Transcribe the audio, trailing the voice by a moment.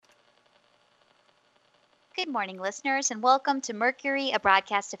Good morning, listeners, and welcome to Mercury, a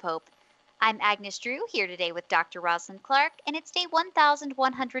broadcast of hope. I'm Agnes Drew, here today with Dr. Rosalind Clark, and it's day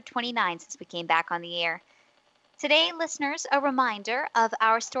 1129 since we came back on the air. Today, listeners, a reminder of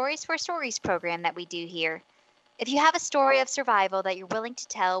our Stories for Stories program that we do here. If you have a story of survival that you're willing to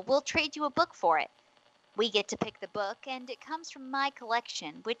tell, we'll trade you a book for it. We get to pick the book, and it comes from my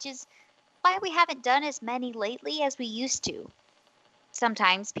collection, which is why we haven't done as many lately as we used to.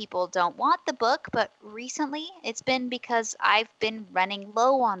 Sometimes people don't want the book, but recently it's been because I've been running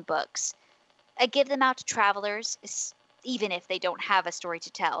low on books. I give them out to travelers, even if they don't have a story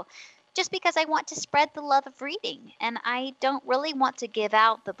to tell, just because I want to spread the love of reading, and I don't really want to give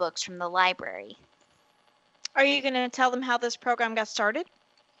out the books from the library. Are you going to tell them how this program got started?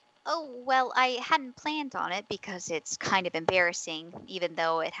 Oh, well, I hadn't planned on it because it's kind of embarrassing, even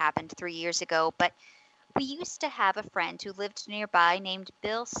though it happened 3 years ago, but we used to have a friend who lived nearby named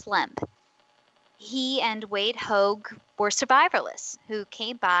Bill Slemp. He and Wade Hogue were survivalists who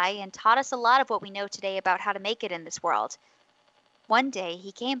came by and taught us a lot of what we know today about how to make it in this world. One day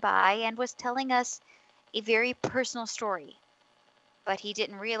he came by and was telling us a very personal story, but he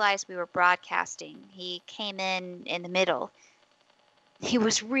didn't realize we were broadcasting. He came in the middle. He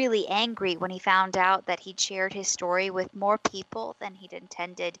was really angry when he found out that he'd shared his story with more people than he'd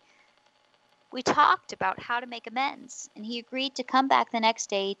intended. We talked about how to make amends, and he agreed to come back the next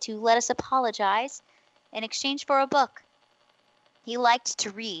day to let us apologize in exchange for a book. He liked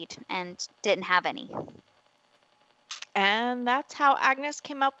to read and didn't have any. And that's how Agnes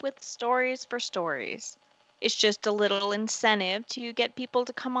came up with Stories for Stories. It's just a little incentive to get people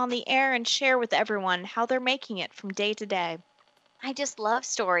to come on the air and share with everyone how they're making it from day to day. I just love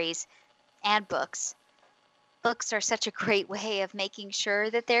stories and books. Books are such a great way of making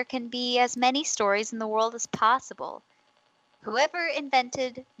sure that there can be as many stories in the world as possible. Whoever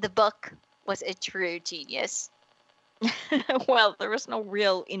invented the book was a true genius. Well, there was no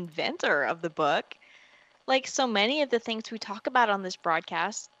real inventor of the book. Like so many of the things we talk about on this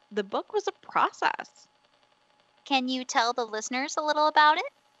broadcast, the book was a process. Can you tell the listeners a little about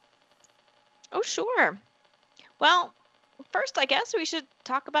it? Oh, sure. Well, first, I guess we should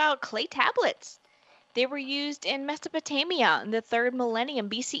talk about clay tablets. They were used in Mesopotamia in the 3rd millennium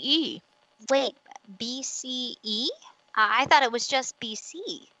BCE. Wait, BCE? I thought it was just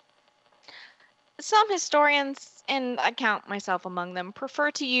BC. Some historians, and I count myself among them,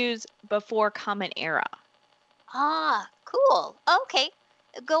 prefer to use before Common Era. Ah, cool. Okay,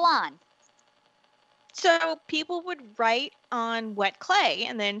 go on. So people would write on wet clay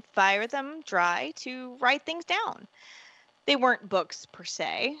and then fire them dry to write things down. They weren't books per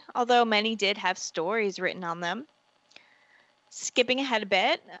se, although many did have stories written on them. Skipping ahead a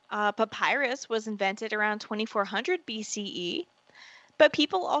bit, papyrus was invented around 2400 BCE, but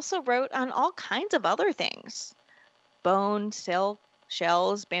people also wrote on all kinds of other things: bone, silk,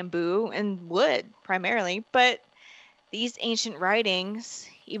 shells, bamboo, and wood primarily. But these ancient writings,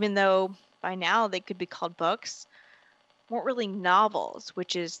 even though by now they could be called books, weren't really novels,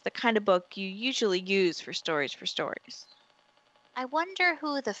 which is the kind of book you usually use for stories for stories. I wonder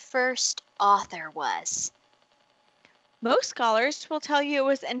who the first author was. Most scholars will tell you it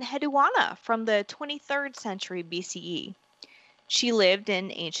was Enheduanna from the 23rd century BCE. She lived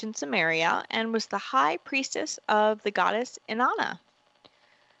in ancient Samaria and was the high priestess of the goddess Inanna.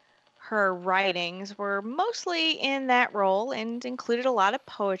 Her writings were mostly in that role and included a lot of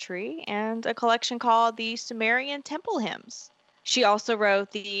poetry and a collection called the Sumerian Temple Hymns. She also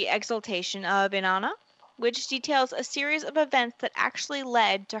wrote the Exaltation of Inanna, which details a series of events that actually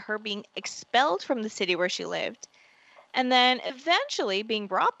led to her being expelled from the city where she lived, and then eventually being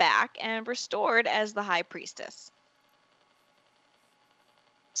brought back and restored as the high priestess.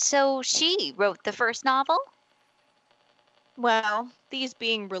 So she wrote the first novel? Well, these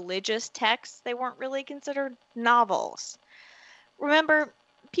being religious texts, they weren't really considered novels. Remember,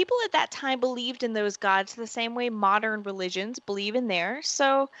 people at that time believed in those gods the same way modern religions believe in theirs,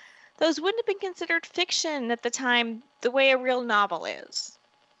 so those wouldn't have been considered fiction at the time the way a real novel is.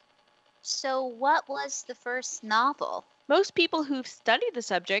 So what was the first novel? Most people who've studied the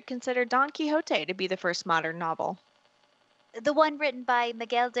subject consider Don Quixote to be the first modern novel. The one written by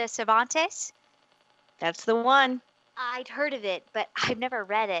Miguel de Cervantes? That's the one. I'd heard of it, but I've never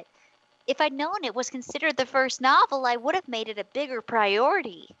read it. If I'd known it was considered the first novel, I would have made it a bigger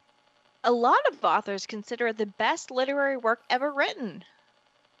priority. A lot of authors consider it the best literary work ever written.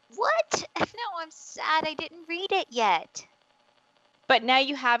 What? No, I'm sad I didn't read it yet. But now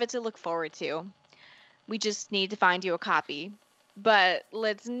you have it to look forward to. We just need to find you a copy. But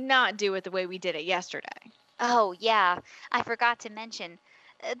let's not do it the way we did it yesterday. Oh, yeah, I forgot to mention.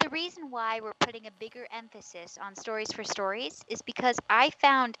 The reason why we're putting a bigger emphasis on Stories for Stories is because I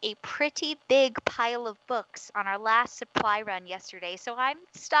found a pretty big pile of books on our last supply run yesterday, so I'm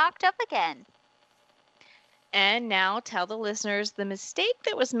stocked up again. And now tell the listeners the mistake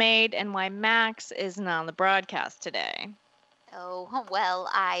that was made and why Max isn't on the broadcast today. Oh, well,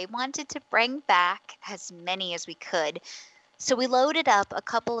 I wanted to bring back as many as we could, so we loaded up a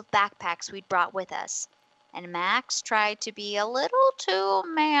couple of backpacks we'd brought with us. And Max tried to be a little too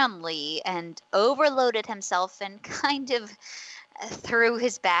manly and overloaded himself and kind of threw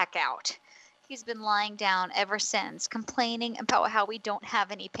his back out. He's been lying down ever since, complaining about how we don't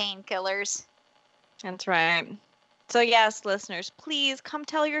have any painkillers. That's right. So, yes, listeners, please come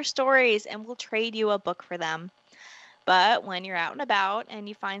tell your stories and we'll trade you a book for them. But when you're out and about and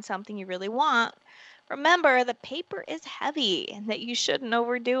you find something you really want, remember the paper is heavy and that you shouldn't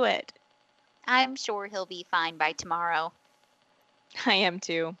overdo it. I'm sure he'll be fine by tomorrow. I am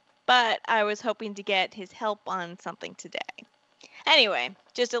too. But I was hoping to get his help on something today. Anyway,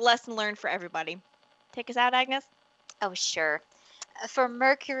 just a lesson learned for everybody. Take us out, Agnes. Oh, sure. For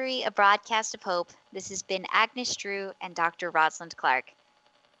Mercury, a broadcast of hope, this has been Agnes Drew and Dr. Rosalind Clark.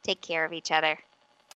 Take care of each other.